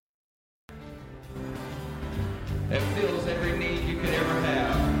that fills every need you could ever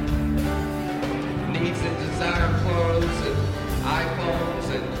have. Needs that designer clothes and iPhones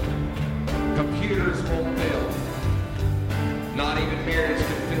and computers won't fill. Not even marriage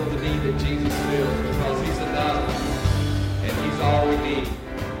can fill the need that Jesus fills, because He's enough and He's all we need.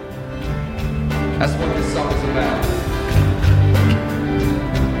 That's what this song is about.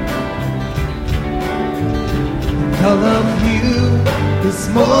 All of you is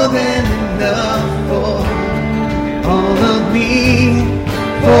more than enough for all of me,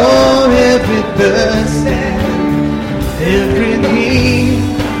 for every thirst and every need.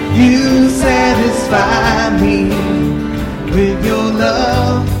 You satisfy me with your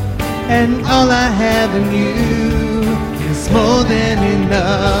love, and all I have in you is more than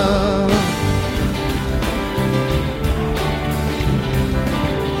enough.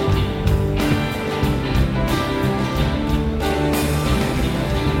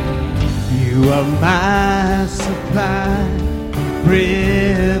 You are my supply,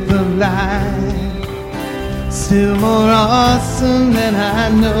 breath of life, still more awesome than I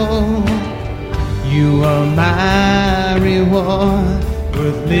know. You are my reward,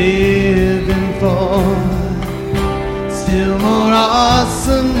 worth living for, still more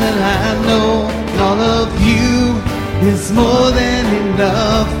awesome than I know. All of you is more than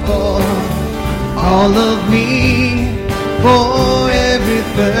enough for all of me, for every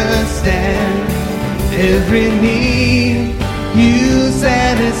thirst and every need. You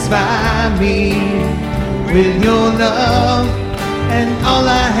satisfy me with your love, and all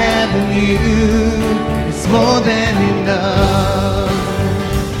I have in you is more than enough.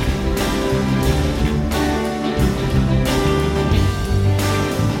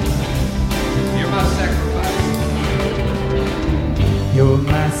 You're my sacrifice. You're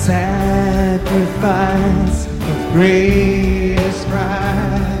my sacrifice of greatest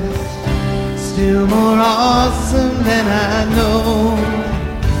price, still more awesome than I know.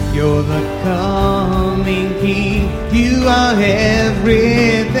 You're the coming King, you are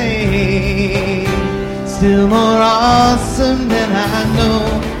everything, still more awesome than I know.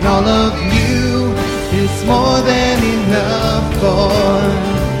 And all of you is more than enough for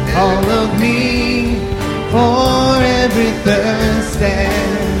all of me, for every thirst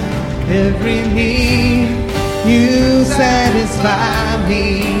and every need. You satisfy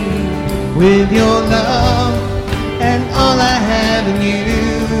me with your love, and all I have in you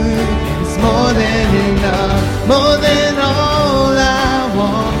is more than enough, more than all I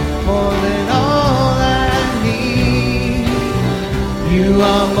want, more than all I need. You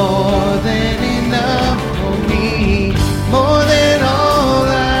are more than enough for me, more than all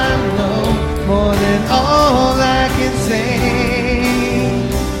I know, more than all I can say.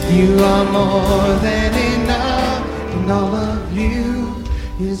 You are more than enough, and all of you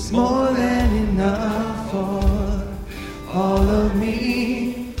is more than enough for all of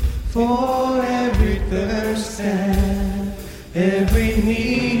me, for every thirst and every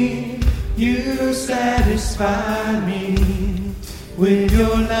need. You satisfy me with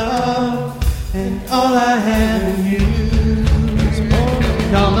your love, and all I have in you is more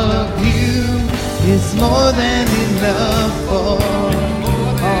than all of you is more than enough for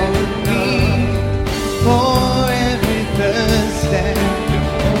all of me, for every thirst and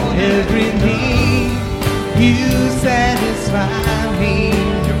every need. You satisfy me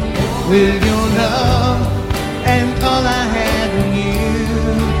with your love, and all I have in you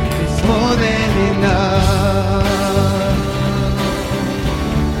is more than enough.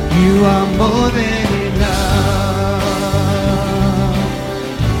 You are more than enough.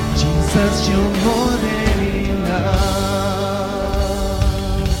 Jesus, you're more than enough.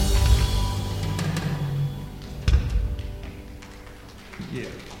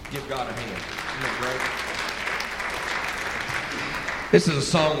 Yeah, give God a hand. Isn't that great? This is a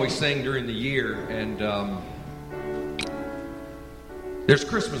song we sing during the year, and there's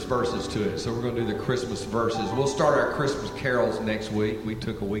Christmas verses to it, so we're going to do the Christmas verses. We'll start our Christmas carols next week. We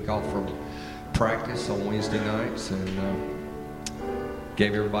took a week off from practice on Wednesday nights and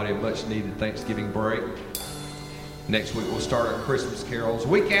gave everybody a much-needed Thanksgiving break. Next week we'll start our Christmas carols.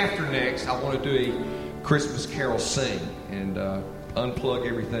 Week after next, I want to do a Christmas carol sing and unplug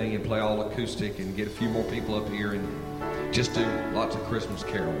everything and play all acoustic and get a few more people up here and just do lots of Christmas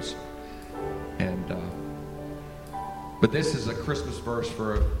carols. And but this is a Christmas verse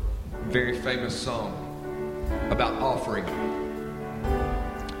for a very famous song about offering.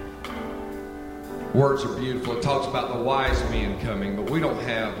 Words are beautiful. It talks about the wise men coming, but we don't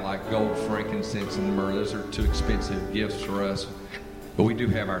have like gold, frankincense, and myrrh. Those are too expensive gifts for us. But we do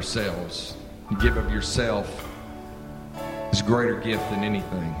have ourselves. You give of yourself is a greater gift than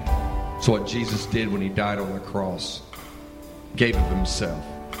anything. It's what Jesus did when he died on the cross. Gave of himself.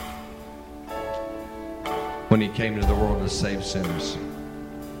 When he came into the world to save sinners.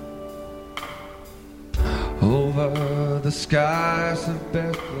 Over the skies of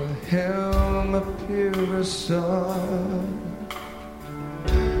Bethlehem appeared a sun,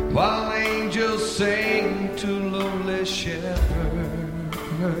 while angels sang to lowly shepherds.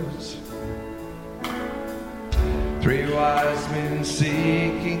 3 wise men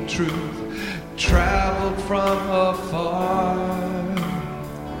seeking truth traveled from afar,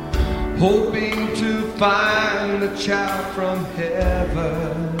 hoping to find a child from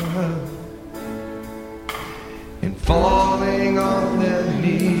heaven. And falling on their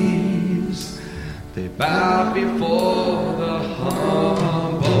knees, they bowed before the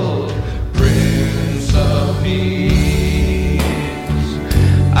humble Prince of Peace.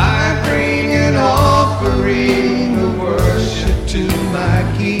 I bring an offering of worship to my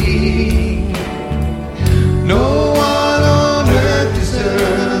King. No one on earth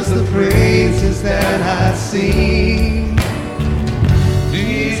deserves the praises that I sing.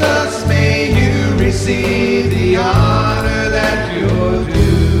 Jesus, may you receive the honor that you're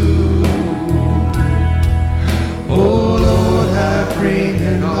due. Oh Lord, I bring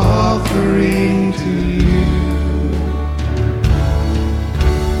an offering to you.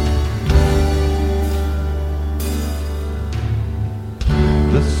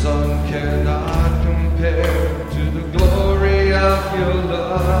 The sun cannot compare to the glory of your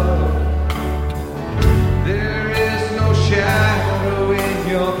love. There is no shadow in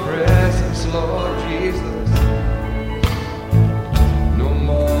your presence, Lord Jesus. No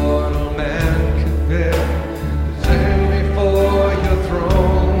mortal man can bear to stand before your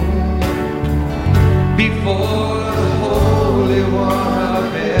throne, before the Holy One of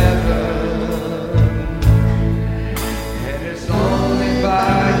heaven. And it's only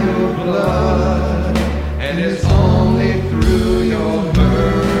by your blood, and it's only through your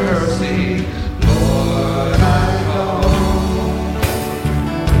mercy, Lord,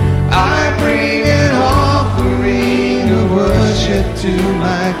 I bring an offering of worship to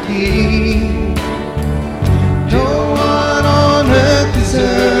my King. No one on earth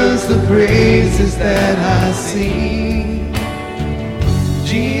deserves the praises that I sing.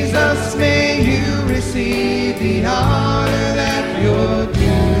 Jesus, may you receive the honor that you're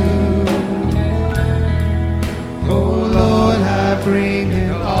due. Oh Lord, I bring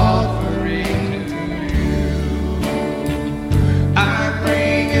an offering to you. I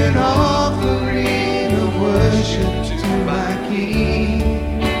bring an offering of worship to my King.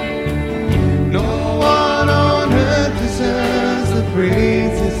 No one on earth deserves the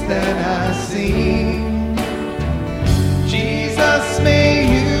praises that I sing. Jesus, may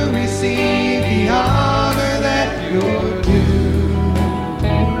you receive the honor that you're due.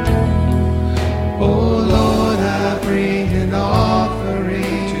 Oh Lord, I bring an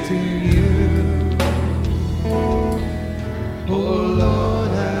offering to you. Oh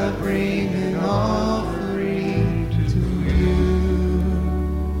Lord, I bring an offering to you.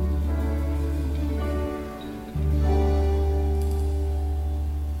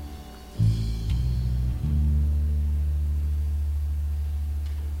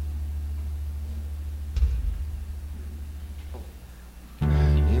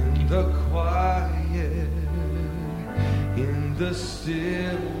 In the quiet, in the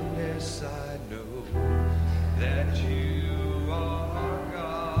stillness, I know that you are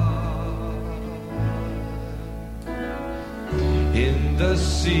God. In the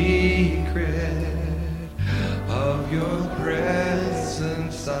secret of your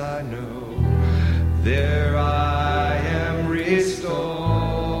presence, I know there I am restored.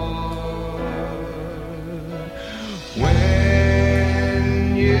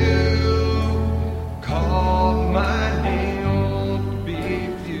 When you called my name won't be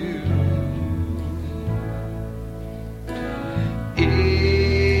few.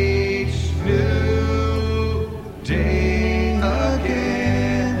 Each new day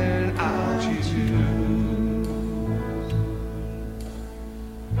again I'll choose.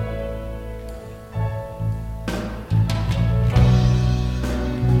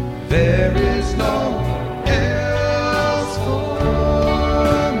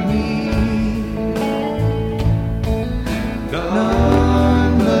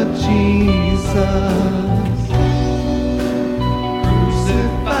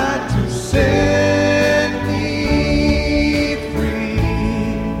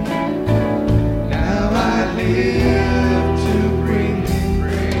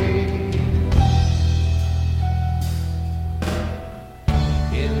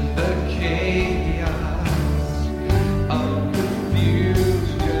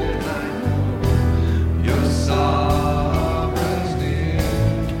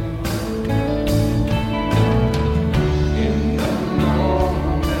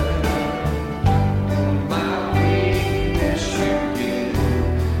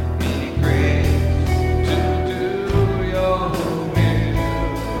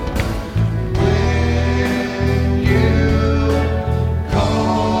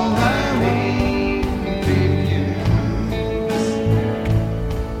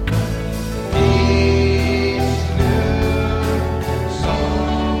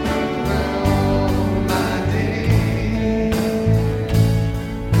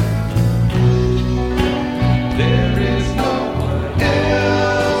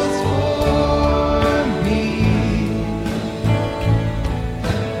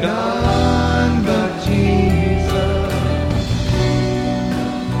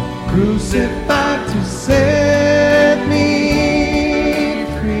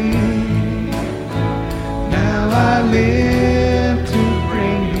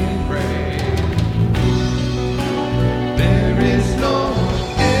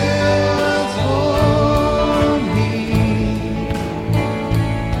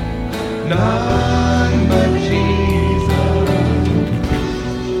 none but Jesus,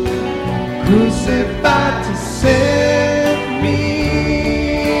 crucified to set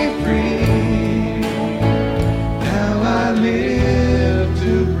me free. Now I live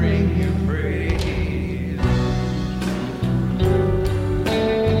to bring Him praise.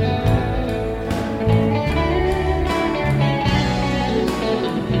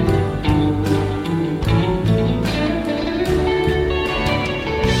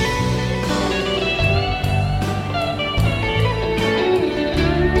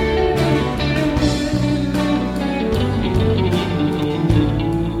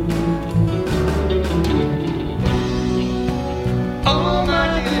 All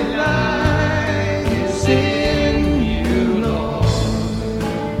my delight is in you, Lord.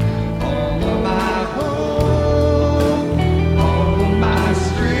 All of my hope, all of my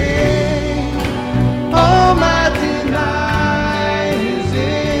strength, all my delight is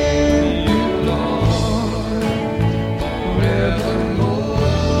in you, Lord, forevermore.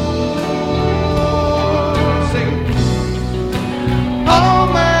 Sing. All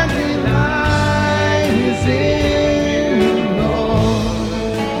my delight is in you,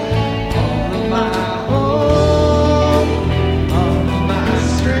 Lord. All of my hope, all of my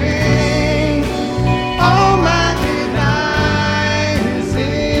strength, all my delight is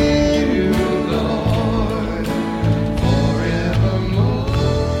in you, Lord, forevermore.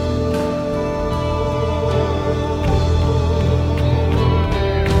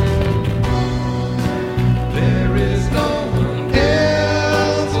 There is no one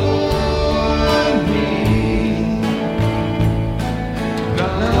else for me,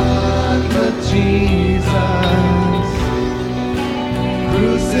 none but Jesus,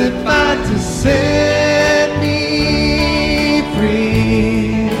 crucified to set me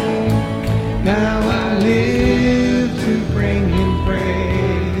free. Now I live to bring Him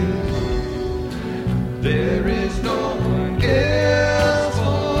praise. There is no one else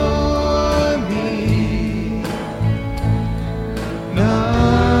for me,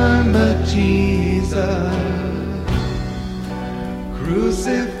 none but Jesus,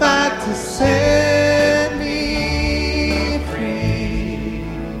 crucified to set me free.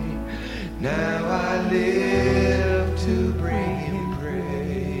 Now I live to bring Him praise.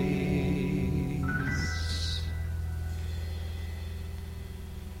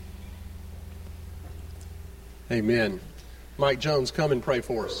 Amen. Mike Jones, come and pray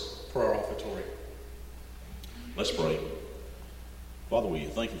for us for our offertory. Let's pray. Father, we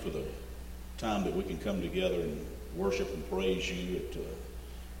thank you for the time that we can come together and worship and praise you.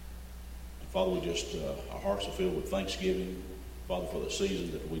 Father, we just, our hearts are filled with thanksgiving, Father, for the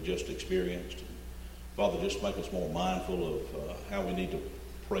season that we just experienced. Father, just make us more mindful of how we need to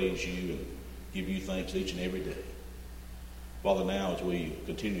praise you and give you thanks each and every day. Father, now as we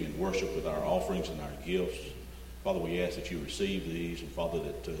continue in worship with our offerings and our gifts, Father, we ask that you receive these, and Father,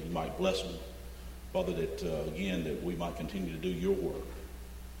 that you might bless them. Father, that again, that we might continue to do your work.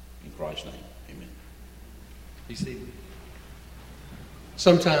 In Christ's name, amen. You see,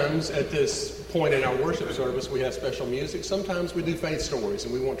 Sometimes at this point in our worship service, we have special music. Sometimes we do faith stories,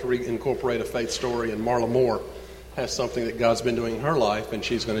 and we want to incorporate a faith story. And Marla Moore has something that God's been doing in her life, and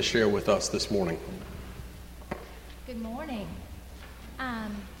she's going to share with us this morning. Good morning.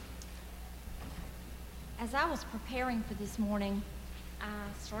 As I was preparing for this morning, I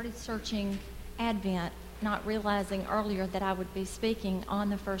started searching Advent, not realizing earlier that I would be speaking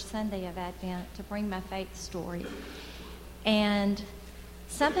on the first Sunday of Advent to bring my faith story. And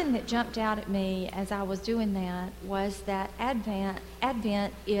something that jumped out at me as I was doing that was that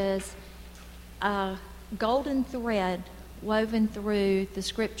Advent is a golden thread woven through the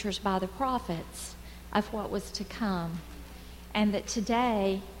scriptures by the prophets of what was to come, and that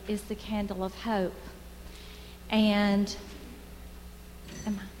today is the candle of hope. And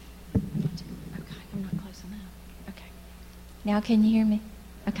I'm not close enough. Okay. Now can you hear me?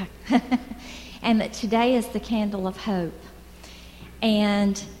 Okay. And that today is the candle of hope.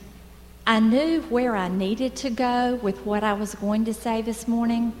 And I knew where I needed to go with what I was going to say this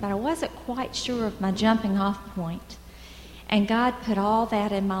morning, but I wasn't quite sure of my jumping off point. And God put all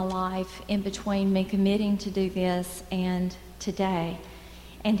that in my life in between me committing to do this and today.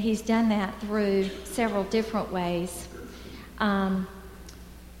 And He's done that through several different ways. God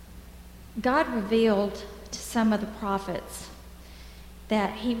revealed to some of the prophets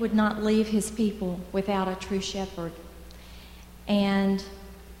that He would not leave His people without a true shepherd. And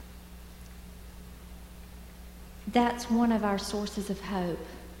that's one of our sources of hope,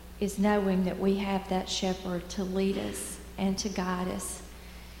 is knowing that we have that shepherd to lead us and to guide us.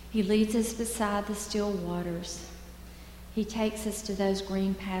 He leads us beside the still waters. He takes us to those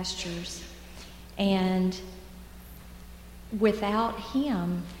green pastures. And without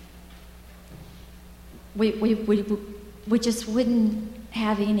Him, we just wouldn't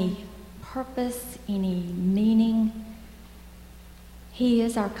have any purpose, any meaning. He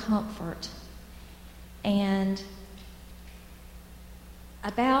is our comfort. And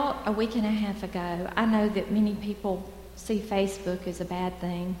about a week and a half ago, I know that many people see Facebook as a bad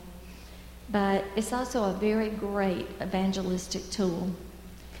thing, but it's also a very great evangelistic tool.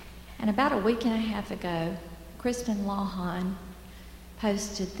 And about a week and a half ago, Crispin Lawhon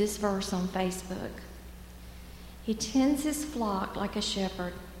posted this verse on Facebook. He tends his flock like a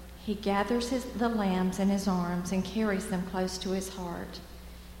shepherd. He gathers the lambs in his arms and carries them close to his heart.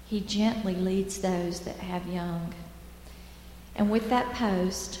 He gently leads those that have young. And with that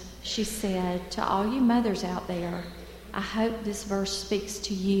post, she said, to all you mothers out there, I hope this verse speaks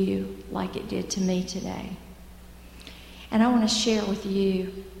to you like it did to me today. And I want to share with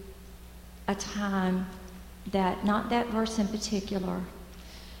you a time that, not that verse in particular,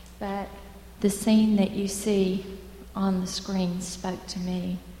 but the scene that you see on the screen spoke to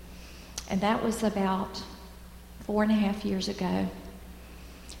me. And that was about 4.5 years ago.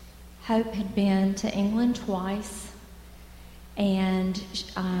 Hope had been to England twice, and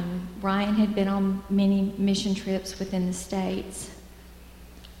Ryan had been on many mission trips within the States.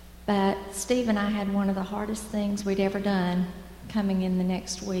 But Steve and I had one of the hardest things we'd ever done coming in the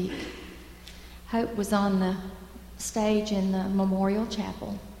next week. Hope was on the stage in the Memorial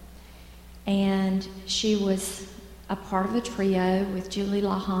Chapel, and she was a part of a trio with Julie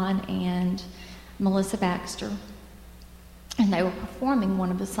Lawhon and Melissa Baxter. And they were performing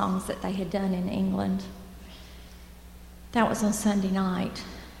one of the songs that they had done in England. That was on Sunday night.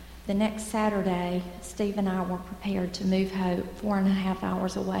 The next Saturday, Steve and I were prepared to move Hope 4.5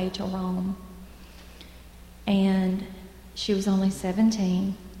 hours away to Rome. And she was only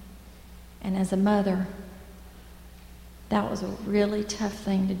 17. And as a mother, that was a really tough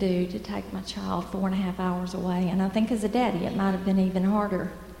thing to do, to take my child 4.5 hours away. And I think as a daddy, it might have been even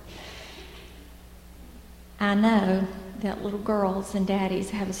harder. I know that little girls and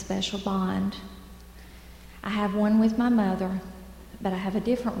daddies have a special bond. I have one with my mother, but I have a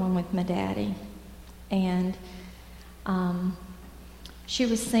different one with my daddy. And she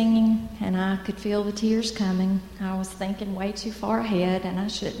was singing, and I could feel the tears coming. I was thinking way too far ahead, and I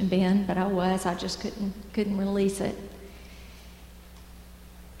shouldn't have been, but I was. I just couldn't release it.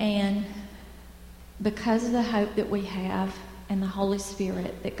 And because of the hope that we have and the Holy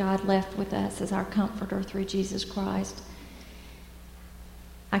Spirit that God left with us as our comforter through Jesus Christ,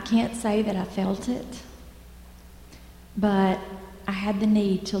 I can't say that I felt it, but I had the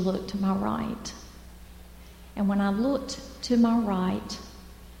need to look to my right. And when I looked to my right,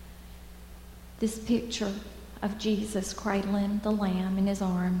 this picture of Jesus cradling the lamb in his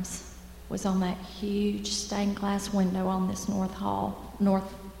arms was on that huge stained glass window on this north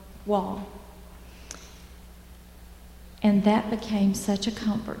wall. And that became such a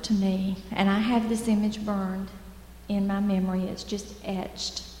comfort to me. And I have this image burned in my memory. It's just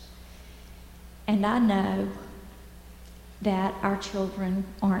etched. And I know that our children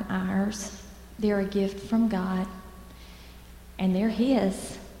aren't ours. They're a gift from God. And they're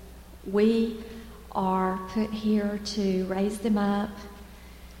His. We are put here to raise them up,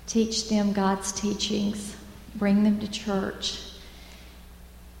 teach them God's teachings, bring them to church,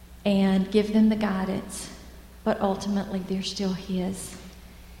 and give them the guidance. But ultimately, they're still His.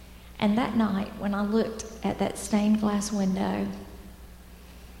 And that night, when I looked at that stained glass window,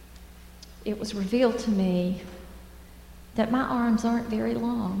 it was revealed to me that my arms aren't very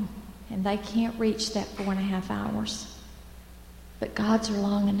long, and they can't reach that 4.5 hours. But God's are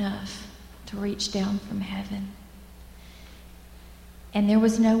long enough to reach down from heaven. And there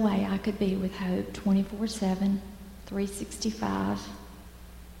was no way I could be with Hope 24/7, 365.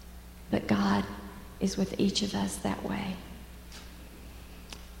 But God is with each of us that way.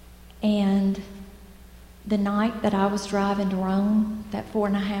 And the night that I was driving to Rome, that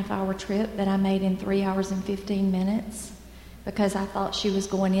 4.5 hour trip that I made in 3 hours and 15 minutes, because I thought she was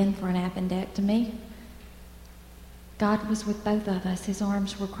going in for an appendectomy, God was with both of us. His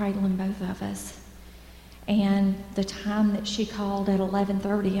arms were cradling both of us. And the time that she called at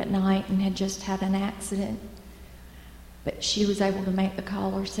 11:30 at night and had just had an accident, but she was able to make the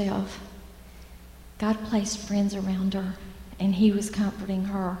call herself, God placed friends around her, and He was comforting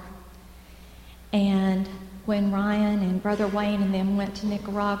her. And when Ryan and Brother Wayne and them went to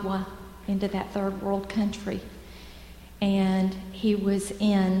Nicaragua, into that third world country, and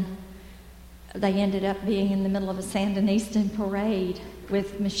they ended up being in the middle of a Sandinistan parade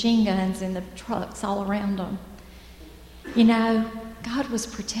with machine guns in the trucks all around them. You know, God was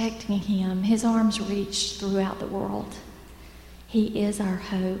protecting him. His arms reached throughout the world. He is our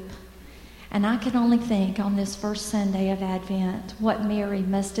hope. And I can only think on this first Sunday of Advent what Mary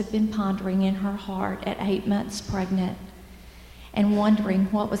must have been pondering in her heart at 8 months pregnant and wondering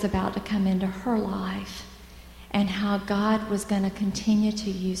what was about to come into her life and how God was going to continue to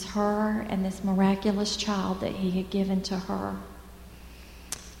use her and this miraculous child that he had given to her.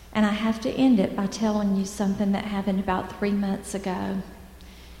 And I have to end it by telling you something that happened about 3 months ago.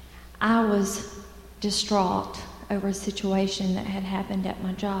 I was distraught over a situation that had happened at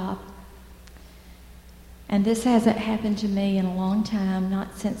my job. And this hasn't happened to me in a long time,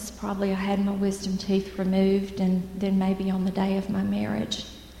 not since probably I had my wisdom teeth removed and then maybe on the day of my marriage.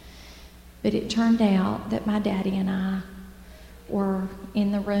 But it turned out that my daddy and I were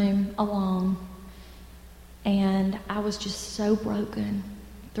in the room alone, and I was just so broken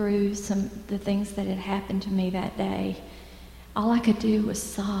through the things that had happened to me that day. All I could do was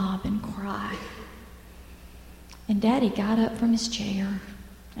sob and cry. And Daddy got up from his chair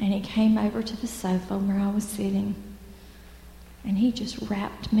and he came over to the sofa where I was sitting, and he just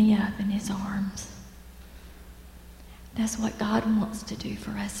wrapped me up in his arms. That's what God wants to do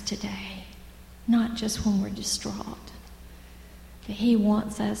for us today, not just when we're distraught, but he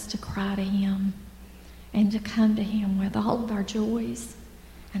wants us to cry to him and to come to him with all of our joys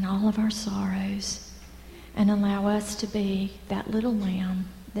and all of our sorrows, and allow us to be that little lamb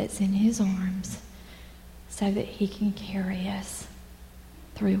that's in his arms so that he can carry us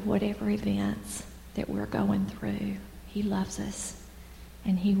through whatever events that we're going through. He loves us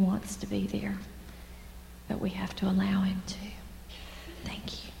and he wants to be there, but we have to allow him to.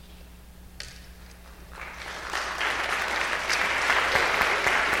 Thank you.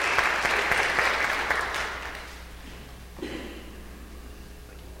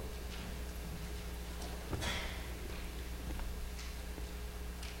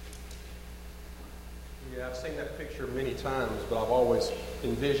 Yeah, I've seen that picture many times, but I've always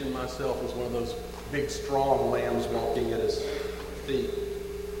envisioned myself as one of those big, strong lambs walking at his feet.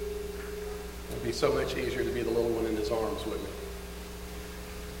 It'd be so much easier to be the little one in his arms with me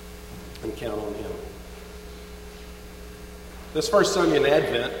and count on him. This first Sunday in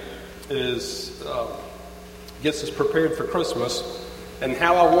Advent gets us prepared for Christmas, and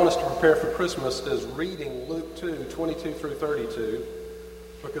how I want us to prepare for Christmas is reading Luke 2:22 through 32.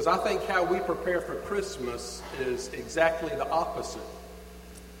 Because I think how we prepare for Christmas is exactly the opposite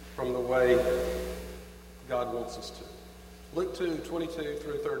from the way God wants us to. Luke 2:22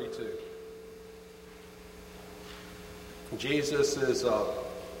 through 32. Jesus is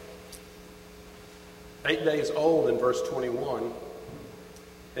 8 days old in verse 21.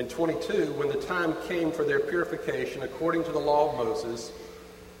 In 22, when the time came for their purification according to the law of Moses,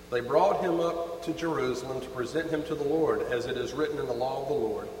 they brought him up to Jerusalem to present him to the Lord, as it is written in the law of the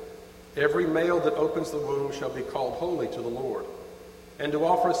Lord. Every male that opens the womb shall be called holy to the Lord. And to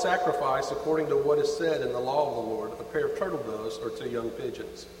offer a sacrifice according to what is said in the law of the Lord, a pair of turtle doves or 2 young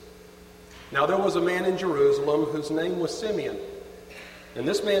pigeons. Now there was a man in Jerusalem whose name was Simeon. And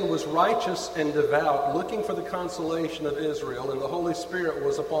this man was righteous and devout, looking for the consolation of Israel, and the Holy Spirit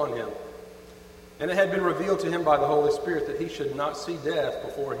was upon him. And it had been revealed to him by the Holy Spirit that he should not see death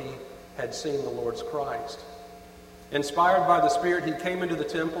before he had seen the Lord's Christ. Inspired by the Spirit, he came into the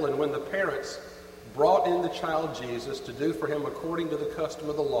temple, and when the parents brought in the child Jesus to do for him according to the custom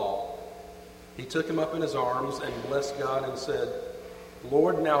of the law, he took him up in his arms and blessed God and said,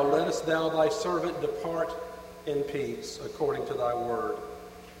 Lord, now lettest thou thy servant depart in peace according to thy word.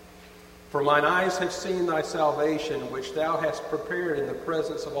 For mine eyes have seen thy salvation, which thou hast prepared in the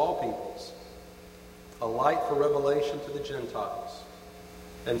presence of all peoples, a light for revelation to the Gentiles,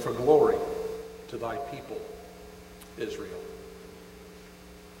 and for glory to thy people, Israel.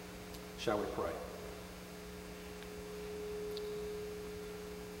 Shall we pray?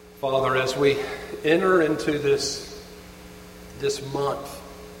 Father, as we enter into this month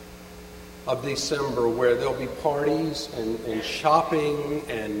of December, where there'll be parties and shopping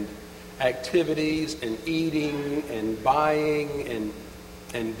and activities and eating and buying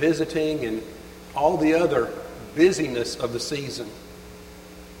and visiting and all the other busyness of the season,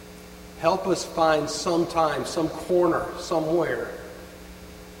 help us find some time, some corner, somewhere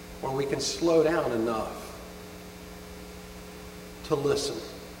where we can slow down enough to listen,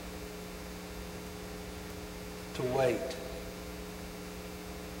 to wait,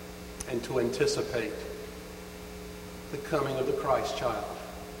 and to anticipate the coming of the Christ child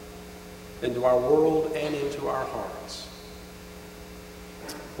into our world and into our hearts.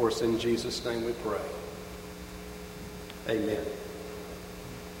 For it's in Jesus' name we pray. Amen.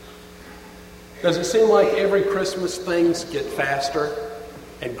 Does it seem like every Christmas things get faster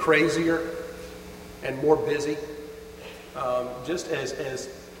and crazier and more busy? Just as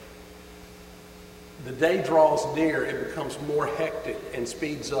the day draws near, it becomes more hectic and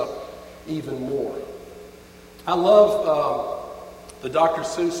speeds up even more. I love the Dr.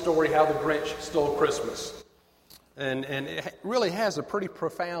 Seuss story, How the Grinch Stole Christmas. And it really has a pretty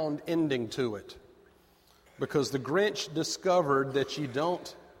profound ending to it. Because the Grinch discovered that you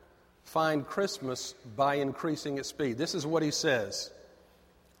don't find Christmas by increasing its speed. This is what he says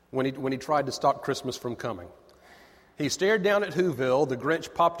when he tried to stop Christmas from coming. He stared down at Whoville. The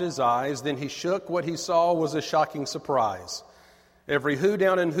Grinch popped his eyes. Then he shook. What he saw was a shocking surprise. Every Who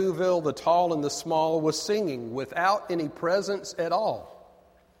down in Whoville, the tall and the small, was singing without any presents at all.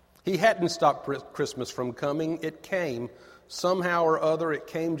 He hadn't stopped Christmas from coming. It came. Somehow or other, it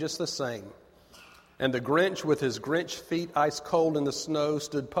came just the same. And the Grinch, with his Grinch feet ice cold in the snow,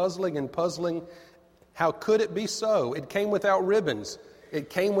 stood puzzling and puzzling. How could it be so? It came without ribbons. It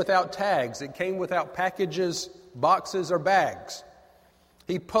came without tags. It came without packages, boxes, or bags.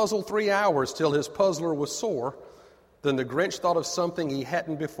 He puzzled 3 hours till his puzzler was sore. Then the Grinch thought of something he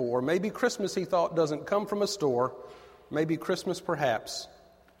hadn't before. Maybe Christmas, he thought, doesn't come from a store. Maybe Christmas, perhaps,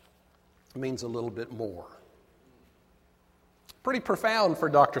 means a little bit more. Pretty profound for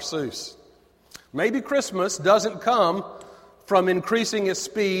Dr. Seuss. Maybe Christmas doesn't come from increasing its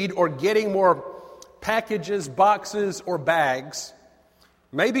speed or getting more packages, boxes, or bags.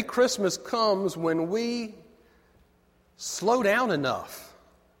 Maybe Christmas comes when we slow down enough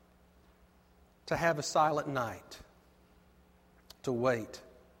to have a silent night, to wait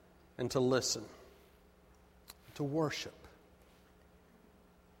and to listen, to worship.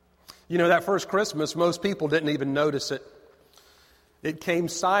 You know, that first Christmas, most people didn't even notice it. It came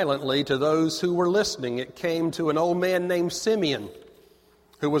silently to those who were listening. It came to an old man named Simeon,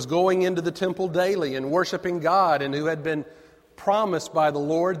 who was going into the temple daily and worshiping God, and who had been promised by the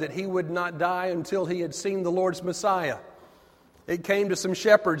Lord that he would not die until he had seen the Lord's Messiah. It came to some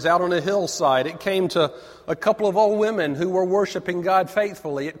shepherds out on a hillside. It came to a couple of old women who were worshiping God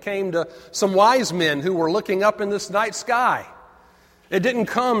faithfully. It came to some wise men who were looking up in this night sky. It didn't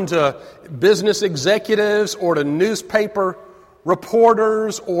come to business executives or to newspaper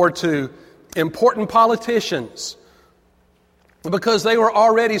reporters or to important politicians, because they were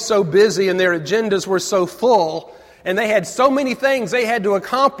already so busy and their agendas were so full, and they had so many things they had to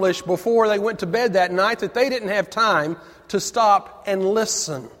accomplish before they went to bed that night that they didn't have time to stop and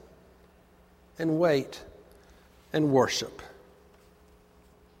listen and wait and worship.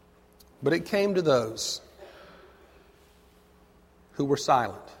 But it came to those who were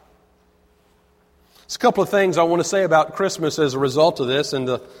silent. There's a couple of things I want to say about Christmas as a result of this, and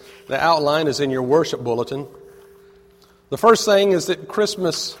the outline is in your worship bulletin. The first thing is that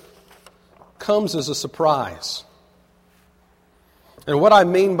Christmas comes as a surprise. And what I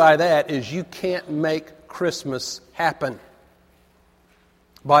mean by that is you can't make Christmas happen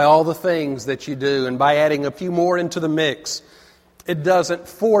by all the things that you do and by adding a few more into the mix. It doesn't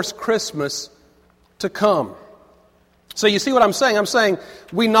force Christmas to come. So you see what I'm saying? I'm saying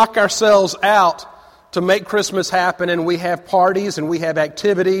we knock ourselves out to make Christmas happen, and we have parties and we have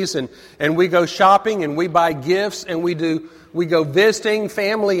activities and we go shopping and we buy gifts and we go visiting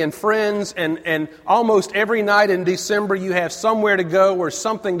family and friends, and almost every night in December you have somewhere to go or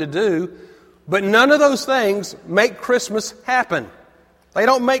something to do, but none of those things make Christmas happen. They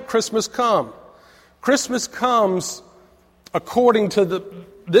don't make Christmas come. Christmas comes, according to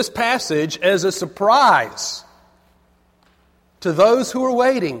this passage, as a surprise to those who are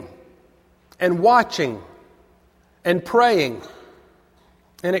waiting and watching and praying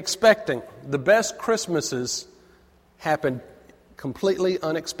and expecting. The best Christmases happen completely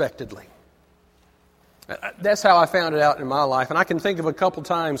unexpectedly. That's how I found it out in my life. And I can think of a couple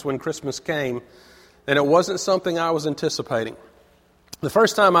times when Christmas came and it wasn't something I was anticipating. The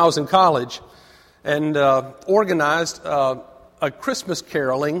first time I was in college and organized a Christmas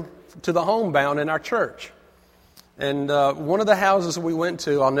caroling to the homebound in our church. And one of the houses we went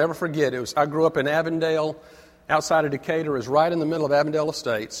to, I'll never forget, I grew up in Avondale, outside of Decatur. It was right in the middle of Avondale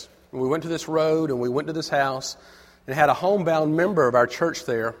Estates. And we went to this road and we went to this house and had a homebound member of our church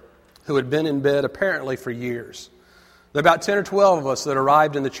there who had been in bed apparently for years. There were about 10 or 12 of us that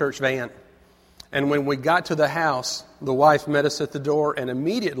arrived in the church van. And when we got to the house, the wife met us at the door and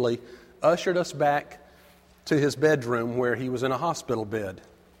immediately ushered us back to his bedroom where he was in a hospital bed.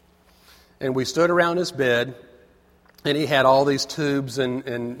 And we stood around his bed, and he had all these tubes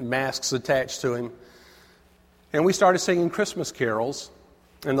and masks attached to him. And we started singing Christmas carols.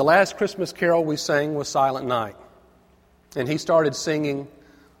 And the last Christmas carol we sang was Silent Night. And he started singing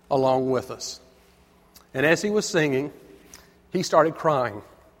along with us. And as he was singing, he started crying,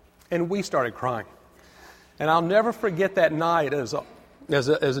 and we started crying. And I'll never forget that night as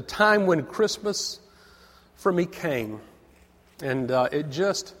a time when Christmas for me came. And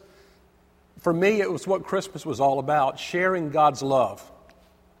for me, it was what Christmas was all about, sharing God's love.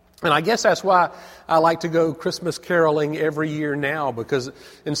 And I guess that's why I like to go Christmas caroling every year now, because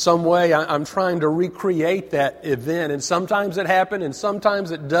in some way I'm trying to recreate that event. And sometimes it happened and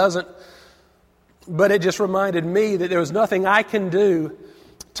sometimes it doesn't. But it just reminded me that there was nothing I can do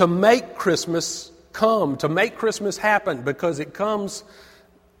to make Christmas come, to make Christmas happen, because it comes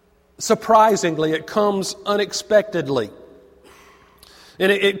surprisingly, it comes unexpectedly.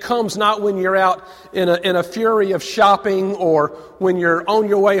 And it comes not when you're out in a fury of shopping or when you're on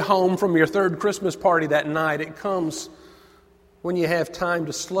your way home from your third Christmas party that night. It comes when you have time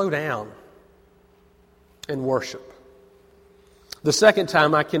to slow down and worship. The second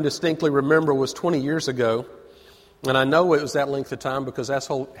time I can distinctly remember was 20 years ago. And I know it was that length of time because that's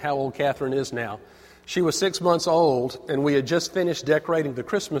how old Catherine is now. She was 6 months old, and we had just finished decorating the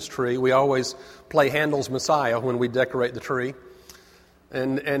Christmas tree. We always play Handel's Messiah when we decorate the tree.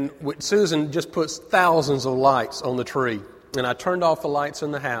 And Susan just puts thousands of lights on the tree. And I turned off the lights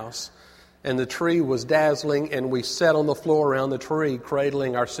in the house, and the tree was dazzling, and we sat on the floor around the tree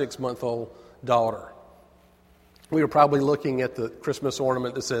cradling our 6-month-old daughter. We were probably looking at the Christmas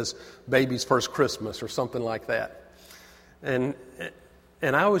ornament that says Baby's First Christmas or something like that. And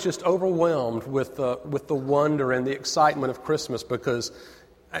I was just overwhelmed with the wonder and the excitement of Christmas, because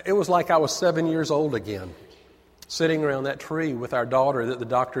it was like I was 7 years old again, sitting around that tree with our daughter that the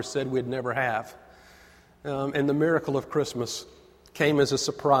doctor said we'd never have. And the miracle of Christmas came as a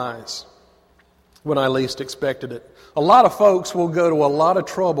surprise when I least expected it. A lot of folks will go to a lot of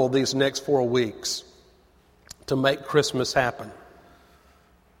trouble these next 4 weeks to make Christmas happen.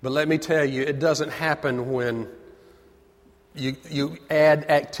 But let me tell you, it doesn't happen when you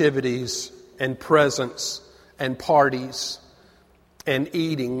add activities and presents and parties and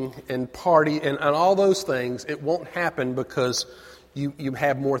eating and party and all those things. It won't happen because you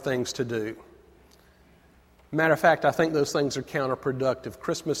have more things to do. Matter of fact, I think those things are counterproductive.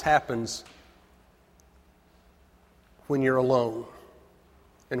 Christmas happens when you're alone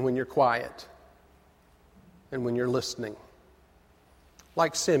and when you're quiet and when you're listening.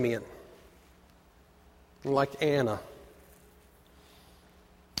 Like Simeon and like Anna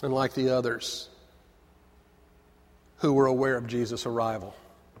and like the others who were aware of Jesus' arrival.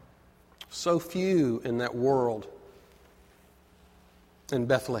 So few in that world in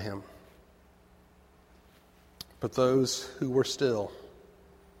Bethlehem, but those who were still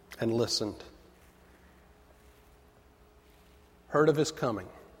and listened, heard of His coming,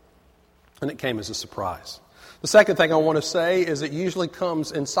 and it came as a surprise. The second thing I want to say is it usually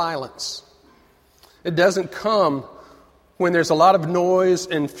comes in silence. It doesn't come when there's a lot of noise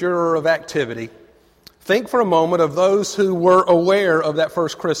and furor of activity. Think for a moment of those who were aware of that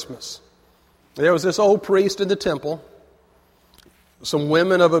first Christmas. There was this old priest in the temple, some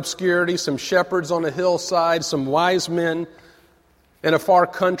women of obscurity, some shepherds on a hillside, some wise men in a far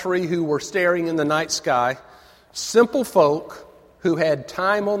country who were staring in the night sky, simple folk who had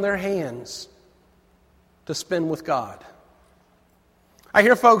time on their hands to spend with God. I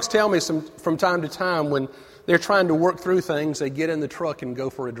hear folks tell me from time to time when they're trying to work through things, they get in the truck and go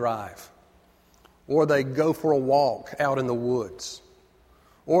for a drive. Or they go for a walk out in the woods.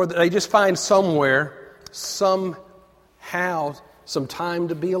 Or they just find somewhere, somehow, some time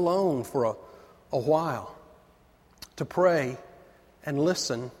to be alone for a while. To pray and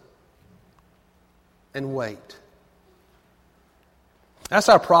listen and wait. That's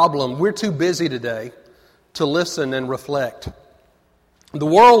our problem. We're too busy today to listen and reflect. The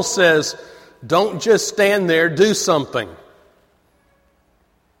world says, don't just stand there, do something.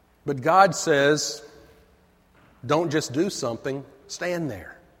 But God says, don't just do something, stand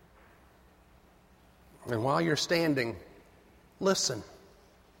there. And while you're standing, listen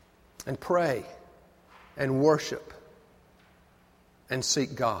and pray and worship and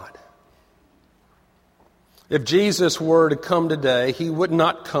seek God. If Jesus were to come today, He would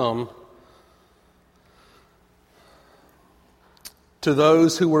not come to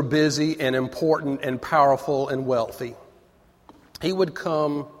those who were busy and important and powerful and wealthy. He would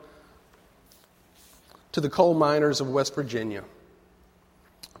come to the coal miners of West Virginia,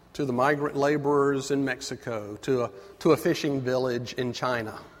 to the migrant laborers in Mexico, to a fishing village in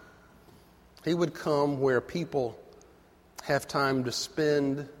China. He would come where people have time to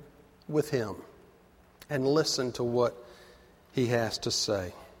spend with Him and listen to what He has to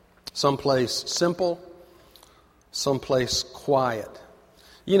say. Someplace simple, someplace quiet.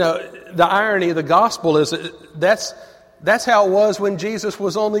 You know, the irony of the gospel is that's how it was when Jesus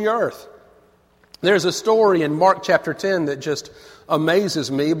was on the earth. There's a story in Mark chapter 10 that just amazes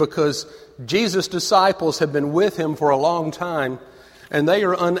me because Jesus' disciples have been with him for a long time and they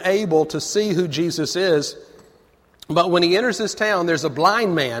are unable to see who Jesus is. But when he enters this town, there's a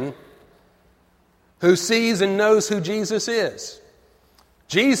blind man who sees and knows who Jesus is.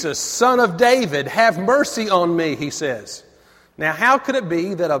 Jesus, Son of David, have mercy on me, he says. Now, how could it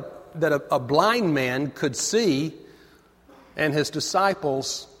be that a blind man could see and his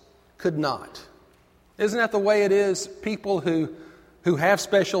disciples could not? Isn't that the way it is? People who have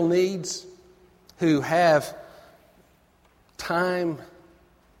special needs, who have time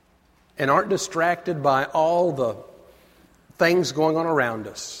and aren't distracted by all the things going on around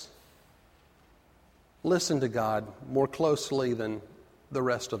us, listen to God more closely than the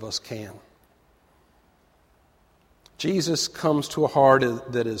rest of us can. Jesus comes to a heart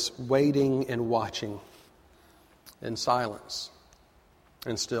that is waiting and watching in silence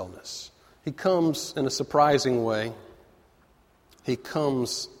and stillness. He comes in a surprising way. He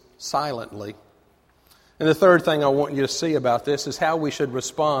comes silently. And the third thing I want you to see about this is how we should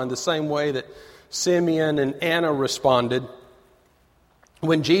respond, the same way that Simeon and Anna responded.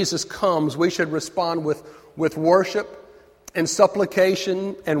 When Jesus comes, we should respond with worship and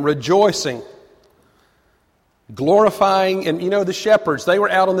supplication and rejoicing, glorifying. And you know, the shepherds, they were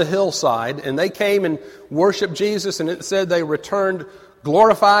out on the hillside and they came and worshiped Jesus, and it said they returned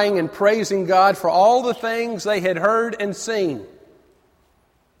glorifying and praising God for all the things they had heard and seen.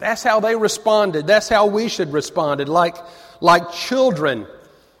 That's how they responded. That's how we should respond. Like children.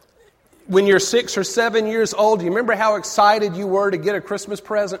 When you're 6 or 7 years old, do you remember how excited you were to get a Christmas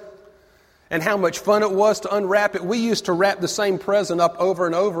present? And how much fun it was to unwrap it? We used to wrap the same present up over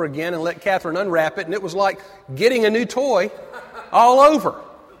and over again and let Catherine unwrap it. And it was like getting a new toy all over.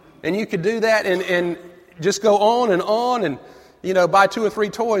 And you could do that and just go on and, you know, buy 2 or 3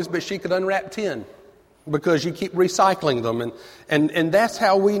 toys, but she could unwrap 10. Because you keep recycling them. And that's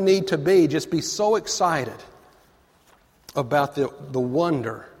how we need to be. Just be so excited about the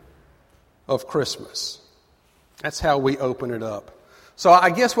wonder of Christmas. That's how we open it up. So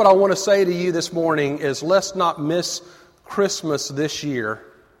I guess what I want to say to you this morning is let's not miss Christmas this year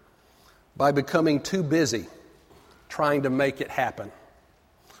by becoming too busy trying to make it happen.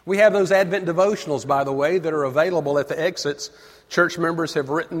 We have those Advent devotionals, by the way, that are available at the exits. Church members have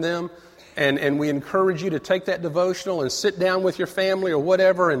written them. And we encourage you to take that devotional and sit down with your family or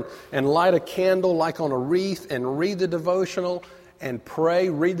whatever and light a candle like on a wreath and read the devotional and pray,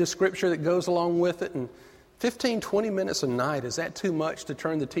 read the scripture that goes along with it. And 15, 20 minutes a night, is that too much to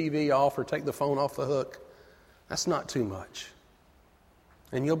turn the TV off or take the phone off the hook? That's not too much.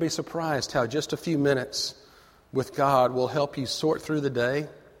 And you'll be surprised how just a few minutes with God will help you sort through the day.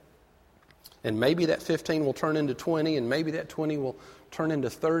 And maybe that 15 will turn into 20, and maybe that 20 will turn into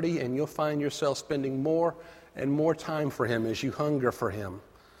 30, and you'll find yourself spending more and more time for Him as you hunger for Him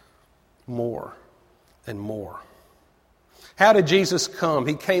more and more. How did Jesus come?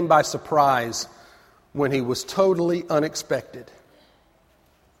 He came by surprise when He was totally unexpected.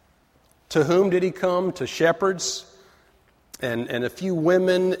 To whom did He come? To shepherds and a few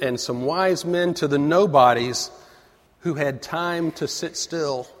women and some wise men, to the nobodies who had time to sit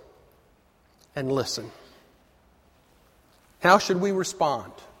still and listen. How should we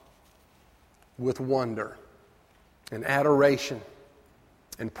respond? With wonder and adoration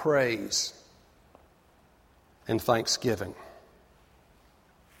and praise and thanksgiving.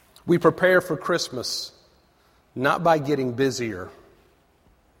 We prepare for Christmas not by getting busier,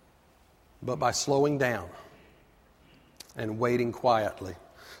 but by slowing down and waiting quietly.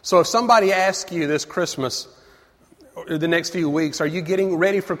 So if somebody asks you this Christmas, or the next few weeks, are you getting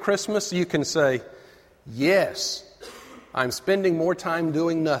ready for Christmas? You can say, yes, I'm spending more time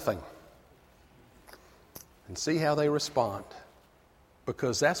doing nothing. And see how they respond.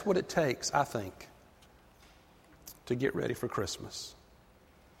 Because that's what it takes, I think, to get ready for Christmas.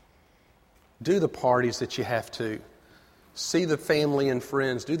 Do the parties that you have to. See the family and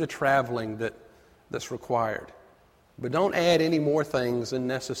friends. Do the traveling that's required. But don't add any more things than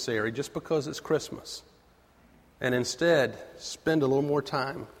necessary just because it's Christmas. And instead, spend a little more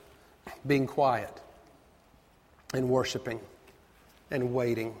time being quiet and worshiping and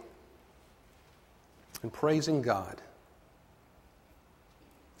waiting and praising God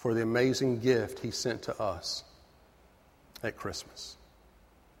for the amazing gift He sent to us at Christmas.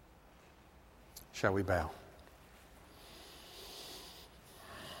 Shall we bow?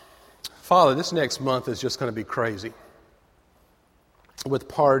 Father, this next month is just going to be crazy with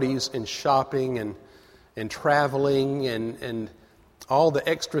parties and shopping and traveling and all the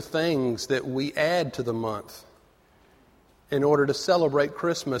extra things that we add to the month in order to celebrate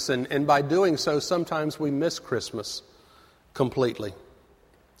Christmas. And by doing so, sometimes we miss Christmas completely.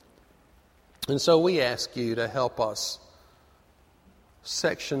 And so we ask you to help us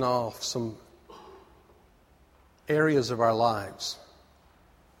section off some areas of our lives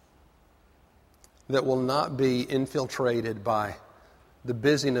that will not be infiltrated by the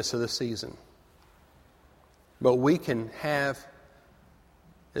busyness of the season, but we can have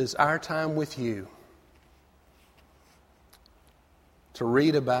as our time with you to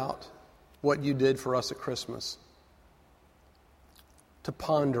read about what you did for us at Christmas, to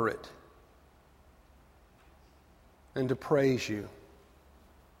ponder it, and to praise you,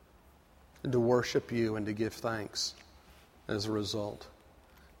 and to worship you, and to give thanks as a result.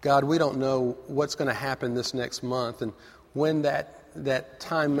 God, we don't know what's going to happen this next month and when that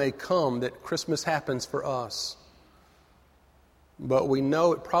time may come that Christmas happens for us. But we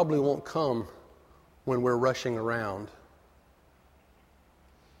know it probably won't come when we're rushing around.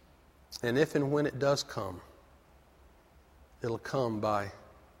 And if and when it does come, it'll come by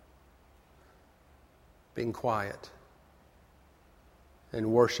being quiet and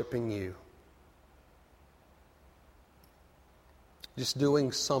worshiping you. Just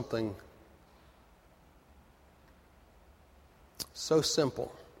doing something so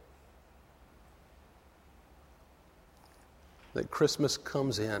simple that Christmas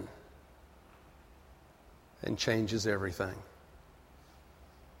comes in and changes everything.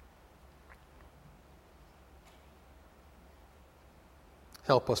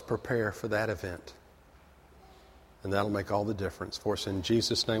 Help us prepare for that event. And that'll make all the difference. For us in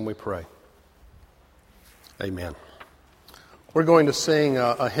Jesus' name we pray. Amen. We're going to sing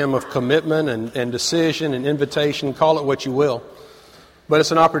a hymn of commitment and decision and invitation. Call it what you will. But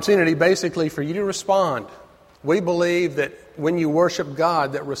it's an opportunity basically for you to respond. We believe that when you worship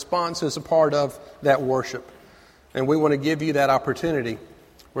God, that response is a part of that worship. And we want to give you that opportunity.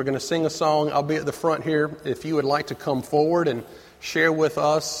 We're going to sing a song. I'll be at the front here if you would like to come forward and share with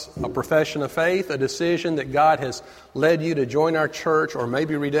us a profession of faith, a decision that God has led you to join our church, or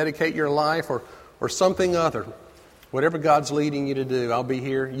maybe rededicate your life, or something other. Whatever God's leading you to do, I'll be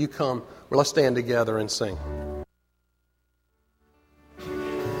here. You come. Well, let's stand together and sing.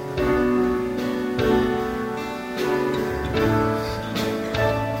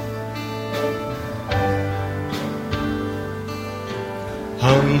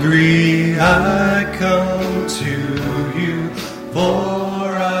 Hungry I come to you for